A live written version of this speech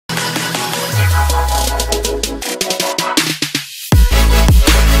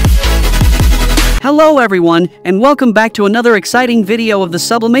Hello everyone, and welcome back to another exciting video of the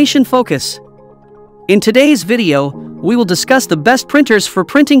Sublimation Focus. In today's video, we will discuss the best printers for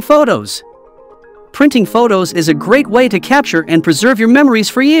printing photos. Printing photos is a great way to capture and preserve your memories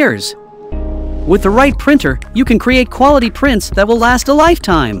for years. With the right printer, you can create quality prints that will last a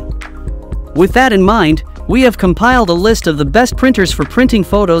lifetime. With that in mind, we have compiled a list of the best printers for printing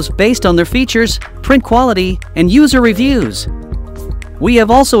photos based on their features, print quality, and user reviews. We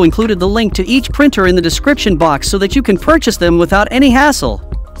have also included the link to each printer in the description box so that you can purchase them without any hassle.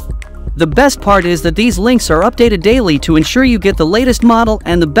 The best part is that these links are updated daily to ensure you get the latest model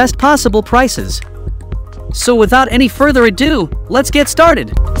and the best possible prices. So without any further ado, let's get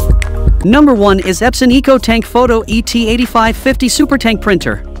started. Number 1 is Epson EcoTank Photo ET8550 SuperTank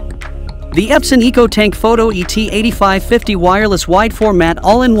Printer. The Epson EcoTank Photo ET8550 wireless wide format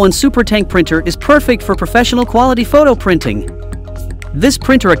all-in-one SuperTank printer is perfect for professional quality photo printing. This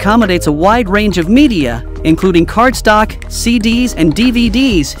printer accommodates a wide range of media, including cardstock, CDs and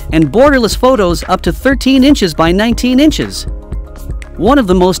DVDs, and borderless photos up to 13 inches by 19 inches. One of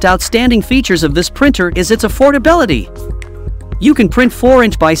the most outstanding features of this printer is its affordability. You can print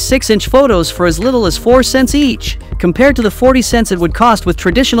 4-inch by 6-inch photos for as little as 4 cents each, compared to the 40 cents it would cost with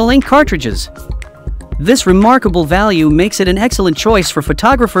traditional ink cartridges. This remarkable value makes it an excellent choice for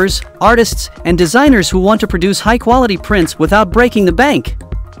photographers, artists, and designers who want to produce high-quality prints without breaking the bank.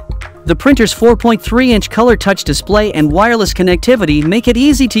 The printer's 4.3-inch color touch display and wireless connectivity make it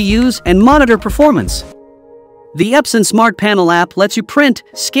easy to use and monitor performance. The Epson Smart Panel app lets you print,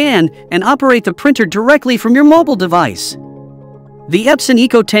 scan, and operate the printer directly from your mobile device. The Epson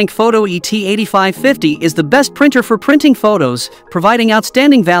EcoTank Photo ET8550 is the best printer for printing photos, providing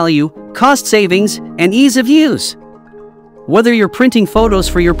outstanding value, cost savings, and ease of use. Whether you're printing photos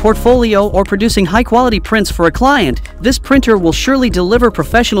for your portfolio or producing high-quality prints for a client, this printer will surely deliver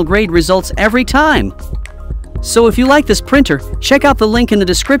professional-grade results every time. So if you like this printer, check out the link in the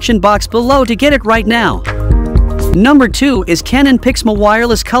description box below to get it right now. Number 2 is Canon PIXMA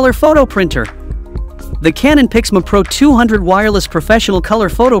Wireless Color Photo Printer. The Canon PIXMA Pro 200 Wireless Professional Color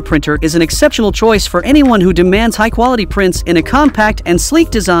Photo Printer is an exceptional choice for anyone who demands high-quality prints in a compact and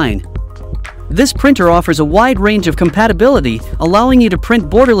sleek design. This printer offers a wide range of compatibility, allowing you to print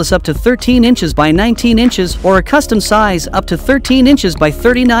borderless up to 13 inches by 19 inches or a custom size up to 13 inches by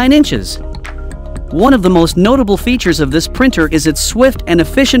 39 inches. One of the most notable features of this printer is its swift and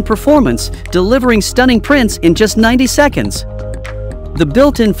efficient performance, delivering stunning prints in just 90 seconds. The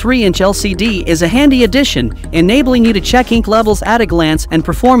built-in 3-inch LCD is a handy addition, enabling you to check ink levels at a glance and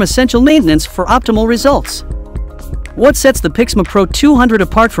perform essential maintenance for optimal results. What sets the PIXMA Pro 200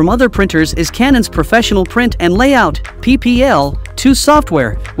 apart from other printers is Canon's Professional Print and Layout 2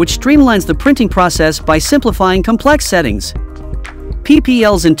 software, which streamlines the printing process by simplifying complex settings.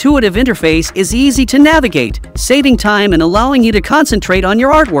 PPL's intuitive interface is easy to navigate, saving time and allowing you to concentrate on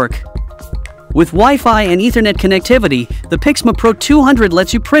your artwork. With Wi-Fi and Ethernet connectivity, the PIXMA Pro 200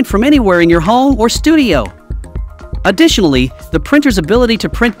 lets you print from anywhere in your home or studio. Additionally, the printer's ability to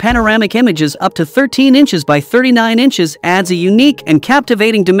print panoramic images up to 13 inches by 39 inches adds a unique and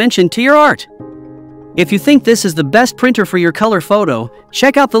captivating dimension to your art. If you think this is the best printer for your color photo,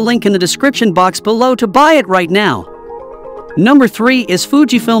 check out the link in the description box below to buy it right now. Number 3 is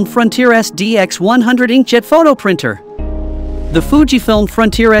Fujifilm Frontier SDX100 Inkjet Photo Printer. The Fujifilm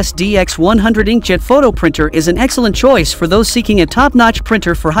Frontier SDX100 Inkjet Photo Printer is an excellent choice for those seeking a top-notch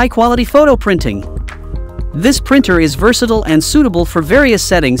printer for high-quality photo printing. This printer is versatile and suitable for various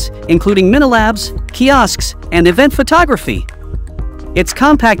settings, including minilabs, kiosks, and event photography. Its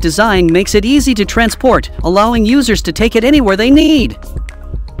compact design makes it easy to transport, allowing users to take it anywhere they need.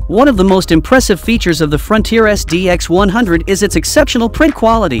 One of the most impressive features of the Frontier SDX100 is its exceptional print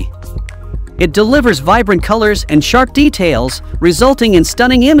quality. It delivers vibrant colors and sharp details, resulting in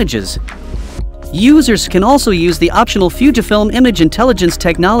stunning images. Users can also use the optional Fujifilm Image Intelligence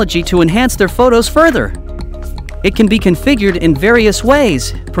technology to enhance their photos further. It can be configured in various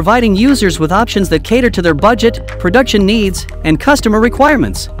ways, providing users with options that cater to their budget, production needs, and customer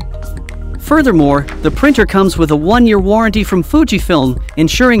requirements. Furthermore, the printer comes with a 1-year warranty from Fujifilm,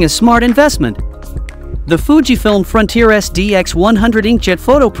 ensuring a smart investment. The Fujifilm Frontier SDX100 Inkjet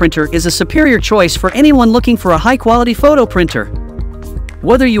Photo Printer is a superior choice for anyone looking for a high-quality photo printer.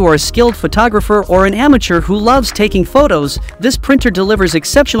 Whether you are a skilled photographer or an amateur who loves taking photos, this printer delivers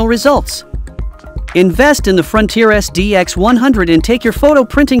exceptional results. Invest in the Frontier SDX100 and take your photo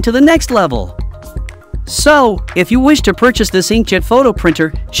printing to the next level. So, if you wish to purchase this inkjet photo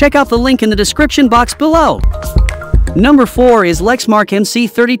printer, check out the link in the description box below. Number 4 is Lexmark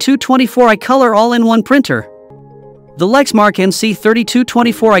MC3224i Color All-in-One Printer. The Lexmark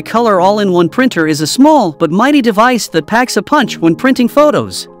MC3224i Color All-in-One Printer is a small but mighty device that packs a punch when printing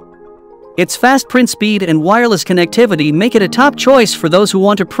photos. Its fast print speed and wireless connectivity make it a top choice for those who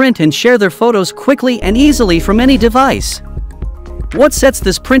want to print and share their photos quickly and easily from any device. What sets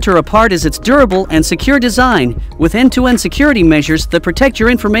this printer apart is its durable and secure design, with end-to-end security measures that protect your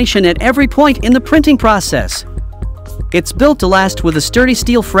information at every point in the printing process. It's built to last with a sturdy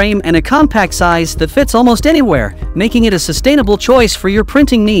steel frame and a compact size that fits almost anywhere, making it a sustainable choice for your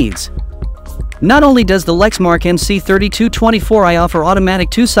printing needs. Not only does the Lexmark MC3224i offer automatic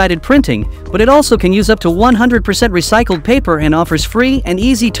two-sided printing, but it also can use up to 100% recycled paper and offers free and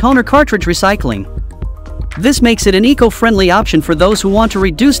easy toner cartridge recycling. This makes it an eco-friendly option for those who want to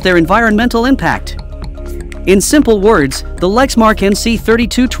reduce their environmental impact. In simple words, the Lexmark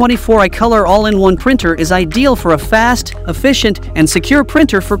MC3224i Color All-in-One Printer is ideal for a fast, efficient, and secure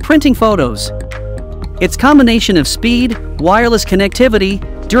printer for printing photos. Its combination of speed, wireless connectivity,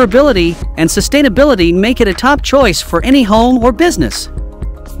 durability, and sustainability make it a top choice for any home or business.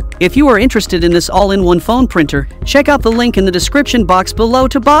 If you are interested in this all-in-one phone printer, check out the link in the description box below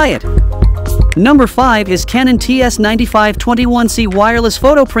to buy it. Number 5 is Canon TS9521C Wireless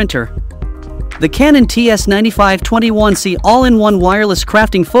Photo Printer. The Canon TS9521C all-in-one wireless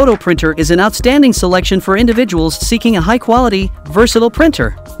crafting photo printer is an outstanding selection for individuals seeking a high-quality, versatile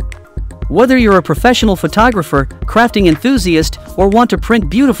printer. Whether you're a professional photographer, crafting enthusiast, or want to print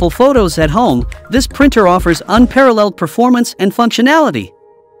beautiful photos at home, this printer offers unparalleled performance and functionality.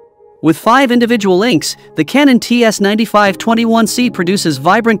 With 5 individual inks, the Canon TS9521C produces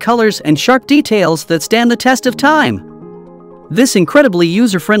vibrant colors and sharp details that stand the test of time. This incredibly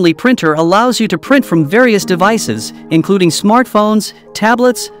user-friendly printer allows you to print from various devices, including smartphones,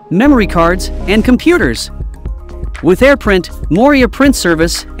 tablets, memory cards, and computers. With AirPrint, Moria print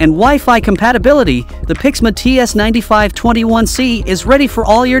service, and Wi-Fi compatibility, the Pixma TS9521C is ready for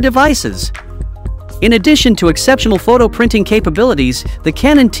all your devices. In addition to exceptional photo printing capabilities, the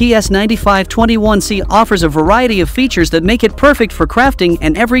Canon TS9521C offers a variety of features that make it perfect for crafting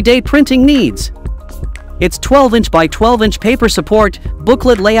and everyday printing needs. Its 12-inch by 12-inch paper support,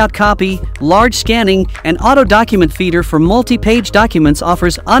 booklet layout copy, large scanning, and auto-document feeder for multi-page documents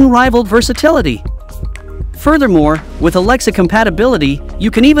offers unrivaled versatility. Furthermore, with Alexa compatibility,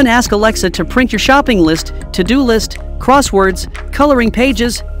 you can even ask Alexa to print your shopping list, to-do list, crosswords, coloring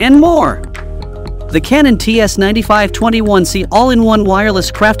pages, and more. The Canon TS9521C all-in-one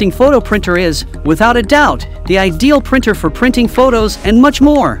wireless crafting photo printer is, without a doubt, the ideal printer for printing photos and much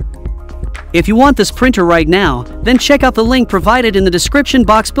more. If you want this printer right now, then check out the link provided in the description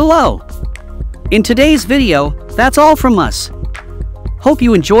box below. In today's video, that's all from us. Hope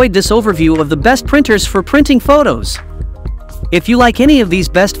you enjoyed this overview of the best printers for printing photos. If you like any of these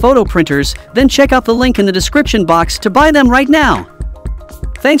best photo printers, then check out the link in the description box to buy them right now.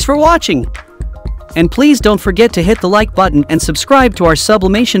 Thanks for watching. And please don't forget to hit the like button and subscribe to our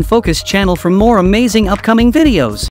Sublimation Focus channel for more amazing upcoming videos.